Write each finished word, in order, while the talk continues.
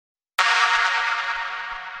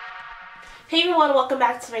Hey everyone, welcome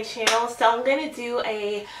back to my channel. So I'm gonna do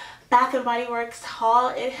a Bath and Body Works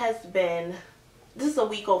haul. This is a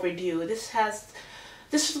week overdue. This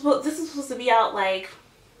is supposed to be out like,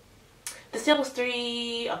 the sale was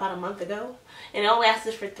about a month ago, and it only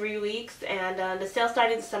lasted for 3 weeks. And the sale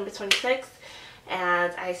started December 26th,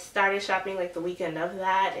 and I started shopping like the weekend of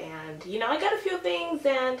that. And you know, I got a few things,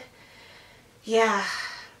 and yeah,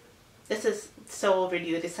 this is so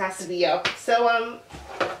overdue. This has to be out. So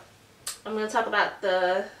I'm going to talk about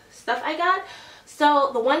the stuff I got.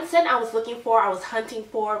 So the one scent I was looking for, I was hunting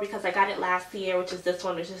for, because I got it last year, which is this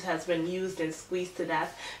one, which just has been used and squeezed to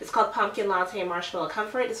death. It's called Pumpkin Latte and Marshmallow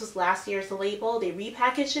Comfort. This was last year's label. They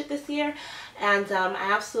repackaged it this year, and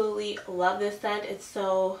I absolutely love this scent. It's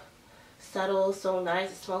so subtle, so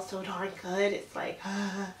nice. It smells so darn good. It's like,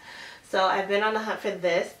 so I've been on the hunt for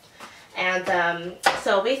this, and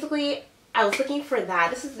so basically I was looking for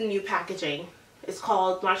that. This is the new packaging. It's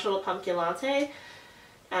called Marshmallow Pumpkin Latte,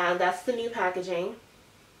 and that's the new packaging.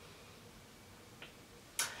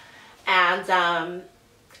 And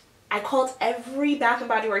I called every Bath and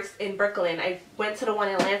Body Works in Brooklyn. I went to the one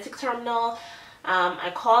in Atlantic Terminal.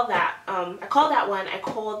 I called that one. I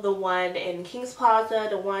called the one in Kings Plaza,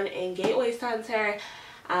 the one in Gateway Center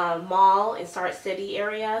Mall in Start City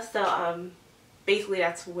area. So basically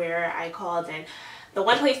that's where I called, and the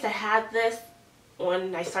one place that had this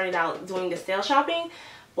when I started out doing the sale shopping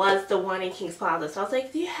was the one in Kings Plaza. So I was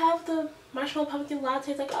like, do you have the Marshmallow Pumpkin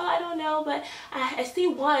Latte? It's like, oh, I don't know, but I see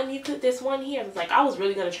one. There's one here. I was like, I was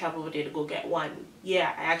really going to travel over there to go get one.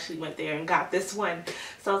 Yeah, I actually went there and got this one.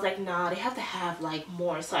 So I was like, nah, they have to have like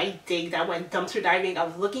more. So I digged. I went dumpster diving. I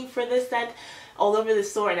was looking for this scent all over the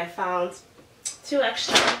store, and I found 2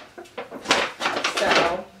 extra.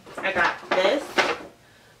 So I got this.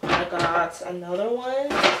 I got another one.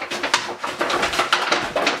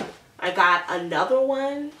 I got another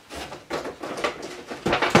one.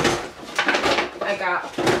 I got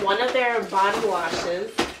one of their body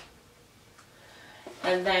washes.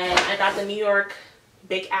 And then I got the New York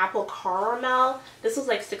Big Apple Caramel. This was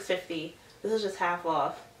like $6.50. This is just half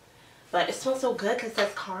off. But it smells so good because it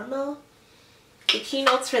says caramel. The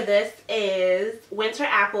keynotes for this is winter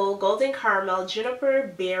apple, golden caramel,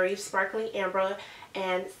 juniper, berry, sparkling amber,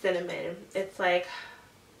 and cinnamon. It's like,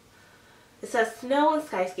 it says snow and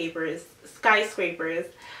skyscrapers,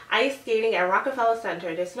 ice skating at Rockefeller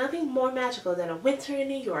Center. There's nothing more magical than a winter in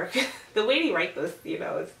New York. The way they write this, you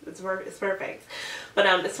know, it's perfect. But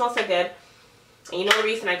it smells so good. And you know the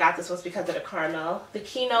reason I got this was because of the caramel. The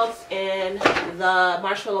keynotes in the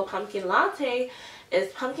Marshmallow Pumpkin Latte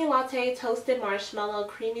is pumpkin latte, toasted marshmallow,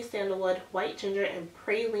 creamy sandalwood, white ginger, and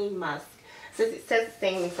praline musk. So it says the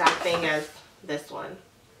same exact thing as this one.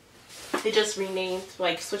 They just renamed,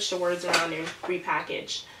 like switched the words around and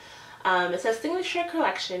repackaged. It says signature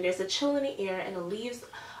collection. There's a chill in the air, and the leaves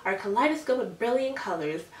are a kaleidoscope of brilliant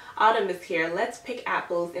colors. Autumn is here. Let's pick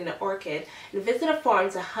apples in the orchid and visit a farm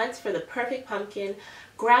to hunt for the perfect pumpkin.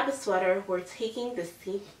 Grab a sweater. We're taking the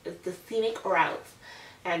scenic route.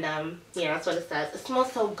 And yeah, that's what it says. It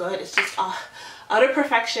smells so good. It's just utter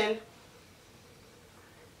perfection.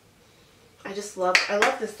 I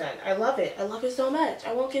love this scent. I love it. I love it so much.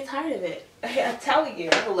 I won't get tired of it. I'm telling you.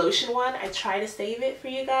 The lotion one, I try to save it for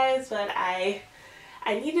you guys, but I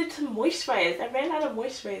needed to moisturize. I ran out of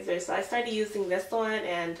moisturizer, so I started using this one,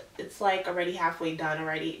 and it's like already halfway done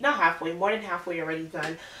already. Not halfway, more than halfway already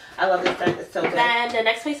done. I love this scent. It's so good. Then the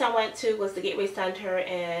next place I went to was the Gateway Center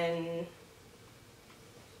in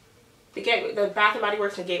the Bath and Body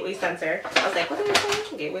Works in Gateway Center. I was like, what did I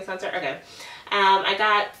say? Gateway Center? Okay. I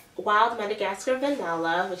got Wild Madagascar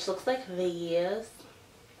Vanilla, which looks like this.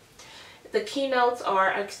 The keynotes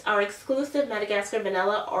are our exclusive Madagascar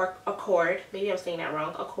Vanilla or Accord. Maybe I'm saying that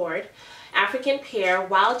wrong. Accord. African Pear,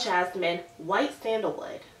 Wild Jasmine, White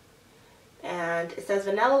Sandalwood. And it says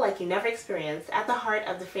vanilla like you never experienced. At the heart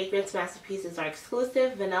of the fragrance masterpiece is our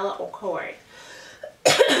exclusive Vanilla Accord.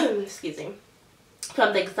 Excuse me.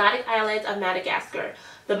 From the exotic islands of Madagascar,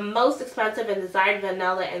 the most expensive and desired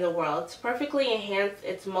vanilla in the world. To perfectly enhance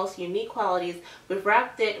its most unique qualities, we've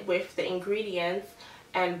wrapped it with the ingredients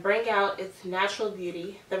and bring out its natural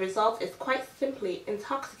beauty. The result is quite simply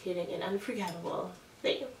intoxicating and unforgettable.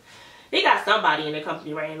 They got somebody in the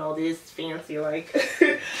company writing all this fancy, like,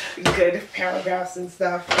 good paragraphs and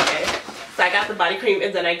stuff. Okay, so I got the body cream,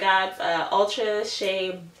 and then I got Ultra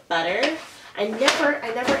Shea Butter. I never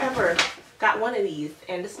ever got one of these,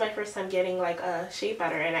 and this is my first time getting like a shea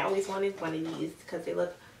butter, and I always wanted one of these because they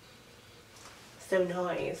look so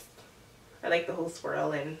nice. I like the whole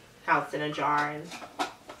swirl and how it's in a jar, and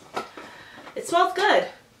it smells good.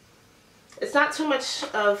 It's not too much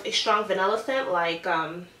of a strong vanilla scent like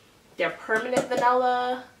their permanent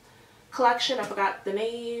vanilla collection. I forgot the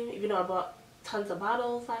name, even though I bought tons of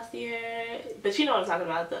bottles last year. But you know what I'm talking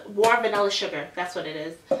about. The warm vanilla sugar. That's what it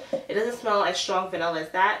is. It doesn't smell as strong vanilla as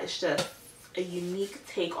that. It's just a unique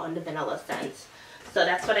take on the vanilla scent. So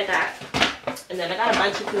that's what I got. And then I got a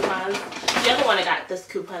bunch of coupons. The other one I got this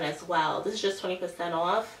coupon as well. This is just 20%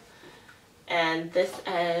 off. And this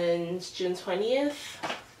ends June 20th.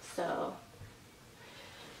 So,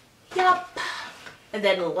 yep. And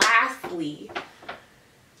then lastly,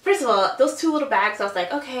 first of all, those two little bags, I was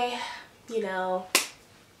like, okay, you know,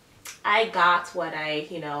 I got what I,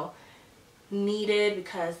 you know, needed,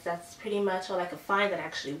 because that's pretty much all I could find that I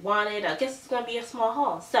actually wanted. I guess it's going to be a small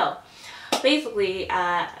haul. So, basically,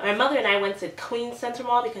 my mother and I went to Queens Center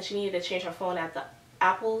Mall because she needed to change her phone at the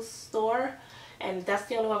Apple store. And that's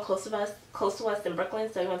the only one close to us in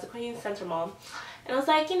Brooklyn. So we went to Queens Center Mall. And I was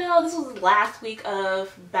like, you know, this was the last week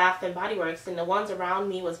of Bath and Body Works, and the ones around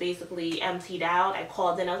me was basically emptied out. I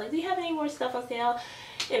called in. I was like, do you have any more stuff on sale?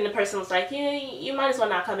 And the person was like, yeah, you might as well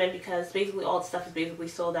not come in, because basically all the stuff is basically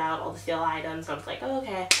sold out, all the sale items. So I was like, oh,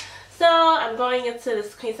 okay. So I'm going into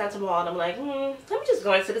this Queens Center Mall, and I'm like, let me just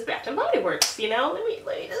go into this Bath and Body Works, you know? Let me just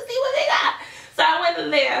see what they got. So I went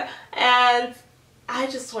in there, and I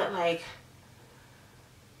just went like,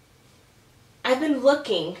 I've been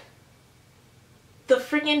looking. The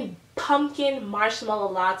freaking pumpkin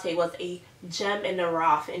marshmallow latte was a gem in the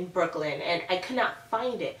rough in Brooklyn, and I could not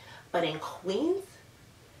find it. But in Queens,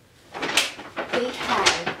 they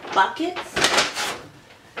had buckets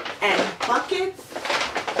and buckets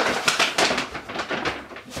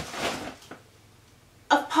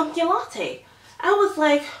of pumpkin latte. I was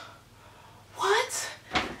like, what?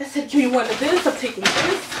 I said, give me one of this, I'm taking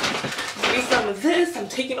this. Give me some of this, I'm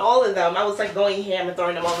taking all of them. I was like going ham and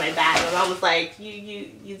throwing them on my bag, and I was like,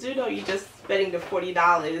 you do know you're just spending the $40,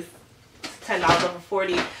 $10 over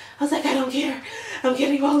 40. I was like, I don't care. I'm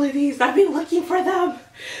getting all of these. I've been looking for them.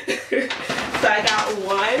 So I got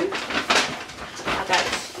one. I got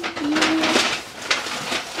two,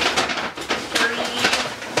 3,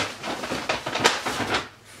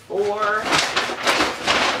 4,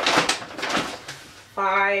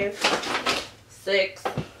 5, 6,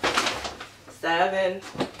 7,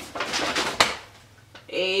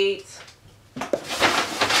 8,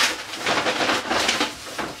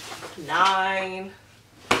 9.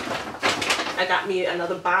 I got me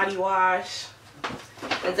another body wash.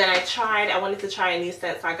 And then I wanted to try a new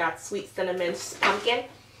scent, so I got Sweet Cinnamon Pumpkin.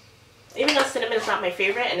 Even though cinnamon is not my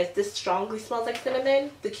favorite, and this strongly smells like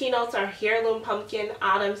cinnamon, the keynotes are Heirloom Pumpkin,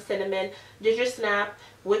 Autumn Cinnamon, Ginger Snap,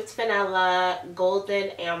 Whipped Vanilla,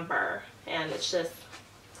 Golden Amber. And it's just,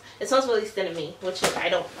 it smells really cinnamony, which I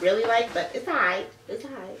don't really like, but it's alright. It's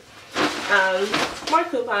alright. More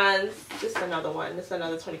coupons. This is another one. This is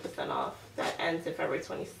another 20% off. That ends in February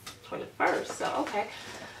 21st. So, okay.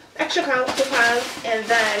 Extra coupons.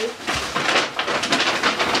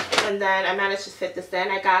 And then I managed to fit this in.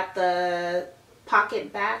 I got the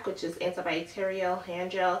Pocket Back, which is antibacterial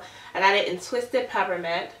hand gel. I got it in Twisted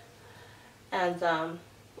Peppermint. And I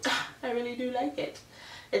really do like it.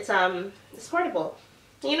 It's portable.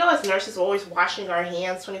 You know, as nurses, we're always washing our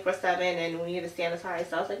hands 24/7, and we need to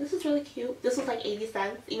sanitize. So I was like, this is really cute. This was like 80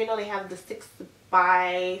 cents, even though they have the 6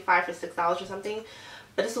 buy 5 for $6 or something.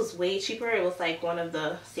 But this was way cheaper. It was like one of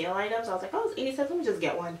the sale items. I was like, oh, it's 80 cents. Let me just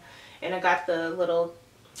get one. And I got the little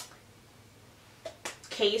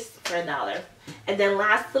case for $1. And then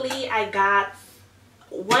lastly, I got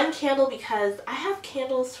one candle, because I have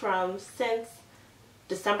candles from since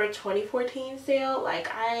December 2014 sale.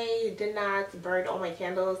 Like, I did not burn all my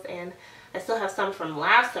candles, and I still have some from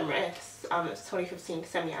last summer, 2015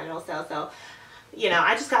 semi-annual sale. So, you know,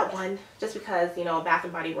 I just got one just because, you know, Bath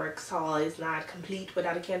and Body Works haul is not complete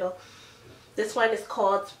without a candle. This one is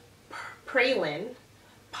called Praline,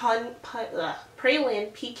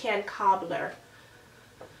 Praline Pecan Cobbler.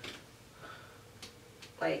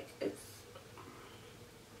 Like, it's,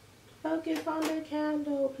 focus on the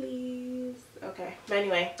candle, please. Okay, but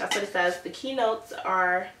anyway, that's what it says. The keynotes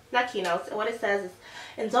are, not keynotes, what it says is,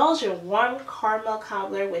 indulge your warm caramel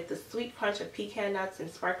cobbler with the sweet crunch of pecan nuts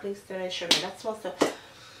and sparkling cinnamon sugar. That smells so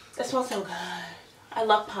good. I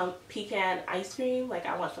love pecan ice cream. Like,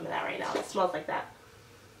 I want some of that right now. It smells like that.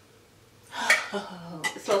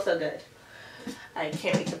 It smells so good. I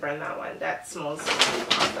can't wait to burn that one. That smells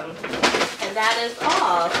awesome. And that is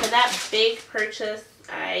all. For that big purchase,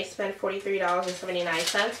 I spent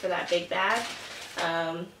 $43.79 for that big bag.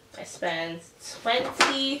 I spent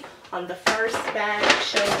 $20 on the first bag I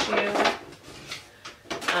showed you.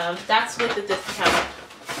 That's with the discount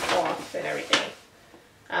off and everything.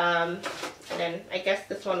 And then I guess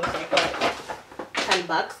this one was like, what, $10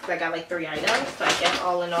 because I got like 3 items. So I guess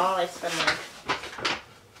all in all I spent like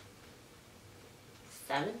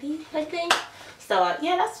 $70, I think. So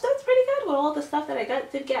yeah, that's pretty good with all the stuff that I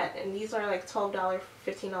did get. And these are like $12,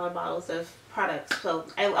 $15 bottles of products. So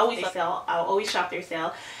I always sale. I'll always shop their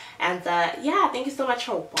sale. And yeah, thank you so much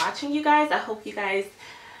for watching, you guys. I hope you guys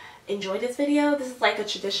enjoyed this video. This is like a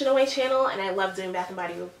traditional way channel, and I love doing Bath and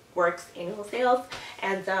Body Works annual sales.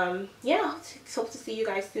 And yeah, hope to see you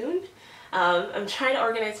guys soon. I'm trying to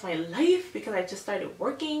organize my life because I just started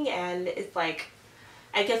working, and it's like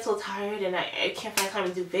I get so tired and I can't find time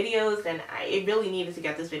to do videos, and I really needed to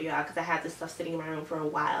get this video out because I had this stuff sitting in my room for a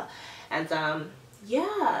while. And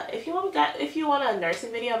yeah, if you want a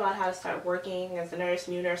nursing video about how to start working as a nurse,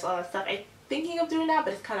 new nurse, all that stuff, I'm thinking of doing that,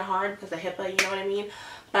 but it's kind of hard because of HIPAA, you know what I mean?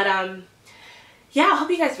 But yeah, I hope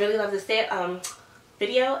you guys really love this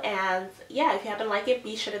video, and yeah, if you happen to like it,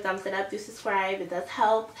 be sure to thumbs it up, do subscribe, it does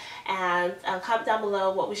help, and comment down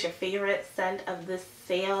below what was your favorite scent of this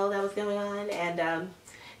sale that was going on. And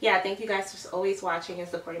yeah, thank you guys for always watching and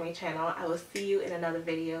supporting my channel. I will see you in another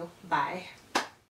video. Bye.